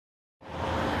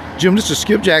Jim, this is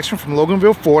Skip Jackson from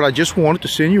Loganville Ford. I just wanted to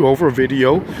send you over a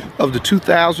video of the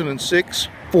 2006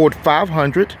 Ford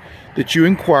 500 that you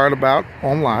inquired about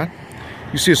online.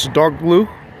 You see it's a dark blue.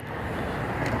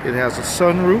 It has a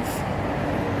sunroof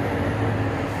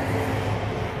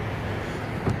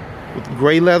with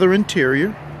gray leather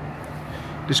interior.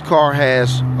 This car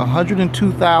has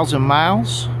 102,000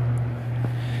 miles.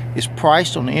 It's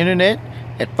priced on the internet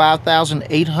at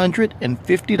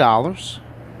 $5,850.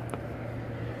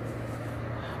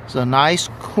 It's a nice,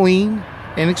 clean,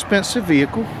 inexpensive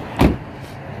vehicle.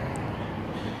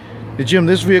 Now, Jim,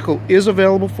 this vehicle is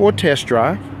available for a test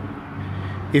drive.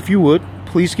 If you would,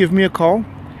 please give me a call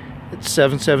at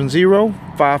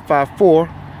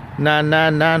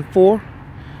 770-554-9994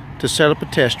 to set up a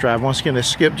test drive. Once again, it's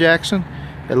Skip Jackson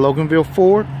at Loganville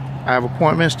Ford. I have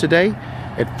appointments today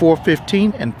at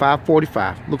 4:15 and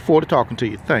 5:45. Look forward to talking to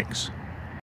you. Thanks.